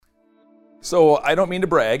So I don't mean to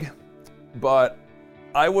brag, but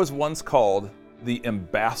I was once called the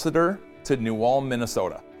ambassador to New Ulm,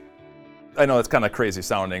 Minnesota. I know that's kind of crazy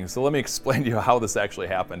sounding, so let me explain to you how this actually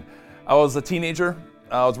happened. I was a teenager.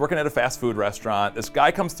 I was working at a fast food restaurant. This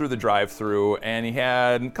guy comes through the drive-thru and he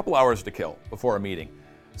had a couple hours to kill before a meeting.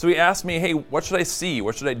 So he asked me, hey, what should I see?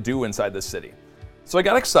 What should I do inside this city? So I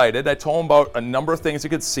got excited. I told him about a number of things he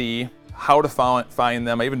could see, how to find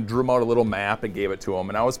them. I even drew him out a little map and gave it to him.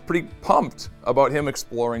 And I was pretty pumped about him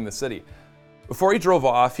exploring the city. Before he drove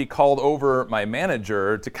off, he called over my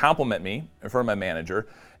manager to compliment me in front of my manager.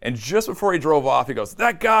 And just before he drove off, he goes,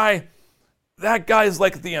 that guy's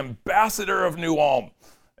like the ambassador of New Ulm.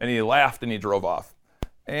 And he laughed and he drove off.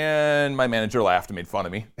 And my manager laughed and made fun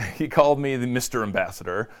of me. He called me the Mr.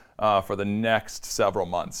 Ambassador for the next several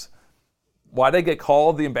months. Why did I get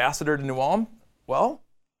called the ambassador to New Ulm? Well,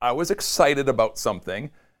 I was excited about something,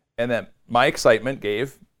 and then my excitement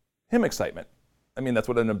gave him excitement. I mean, that's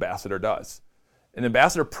what an ambassador does. An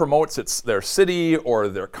ambassador promotes their city or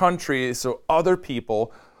their country so other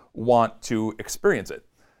people want to experience it.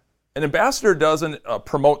 An ambassador doesn't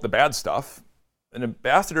promote the bad stuff. An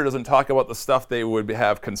ambassador doesn't talk about the stuff they would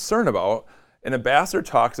have concern about. An ambassador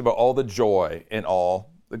talks about all the joy and all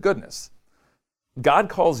the goodness. God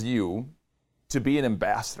calls you to be an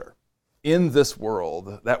ambassador in this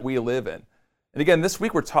world that we live in. And again, this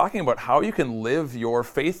week we're talking about how you can live your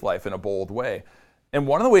faith life in a bold way. And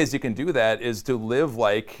one of the ways you can do that is to live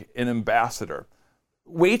like an ambassador.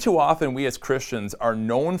 Way too often we as Christians are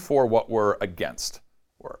known for what we're against.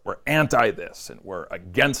 We're anti this and we're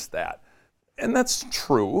against that. And that's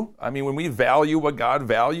true. I mean, when we value what God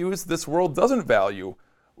values, this world doesn't value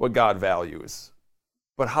what God values.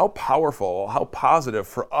 But how powerful, how positive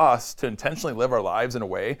for us to intentionally live our lives in a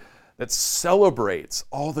way that celebrates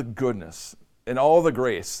all the goodness and all the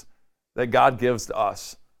grace that God gives to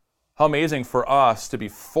us. How amazing for us to be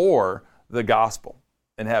for the gospel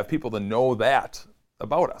and have people to know that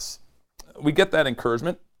about us. We get that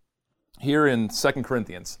encouragement here in 2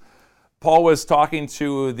 Corinthians. Paul was talking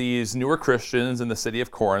to these newer Christians in the city of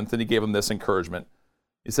Corinth, and he gave them this encouragement.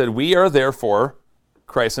 He said, we are therefore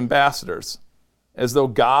Christ's ambassadors, as though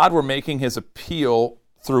God were making his appeal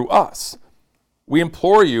through us. We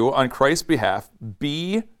implore you on Christ's behalf,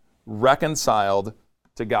 be reconciled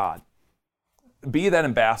to God. Be that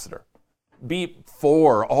ambassador. Be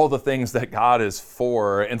for all the things that God is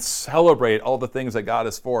for and celebrate all the things that God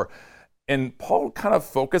is for. And Paul kind of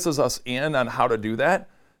focuses us in on how to do that,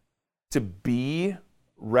 to be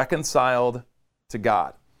reconciled to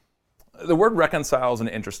God. The word reconcile is an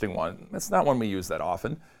interesting one. It's not one we use that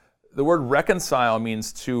often. The word reconcile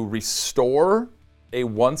means to restore a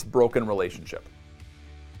once broken relationship.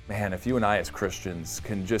 Man, if you and I as Christians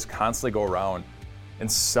can just constantly go around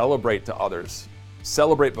and celebrate to others,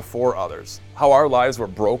 celebrate before others, how our lives were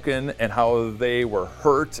broken and how they were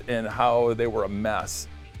hurt and how they were a mess,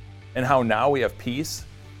 and how now we have peace,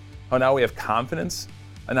 how now we have confidence,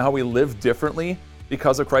 and how we live differently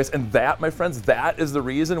because of Christ. And that, my friends, that is the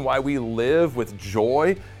reason why we live with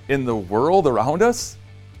joy in the world around us.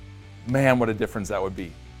 Man, what a difference that would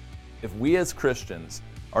be if we as Christians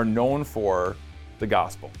are known for the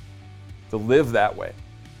gospel. To live that way,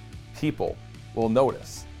 people will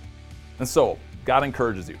notice. And so, God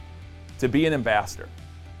encourages you to be an ambassador.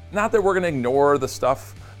 Not that we're going to ignore the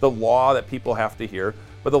stuff, the law that people have to hear,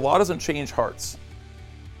 but the law doesn't change hearts.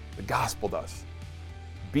 The gospel does.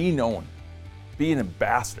 Be known. Be an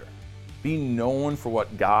ambassador. Be known for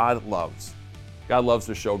what God loves. God loves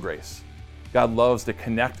to show grace. God loves to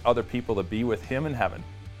connect other people to be with him in heaven.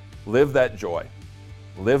 Live that joy.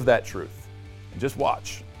 Live that truth. And just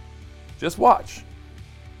watch. Just watch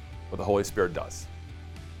what the Holy Spirit does.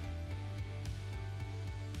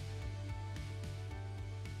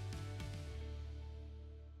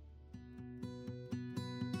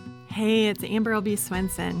 Hey, it's Amber L.B.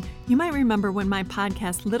 Swenson. You might remember when my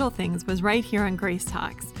podcast Little Things was right here on Grace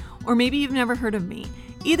Talks, or maybe you've never heard of me.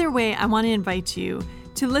 Either way, I want to invite you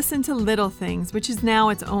to listen to Little Things, which is now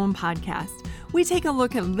its own podcast. We take a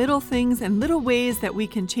look at little things and little ways that we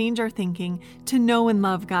can change our thinking to know and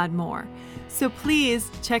love God more. So please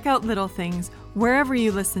check out Little Things wherever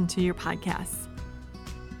you listen to your podcasts.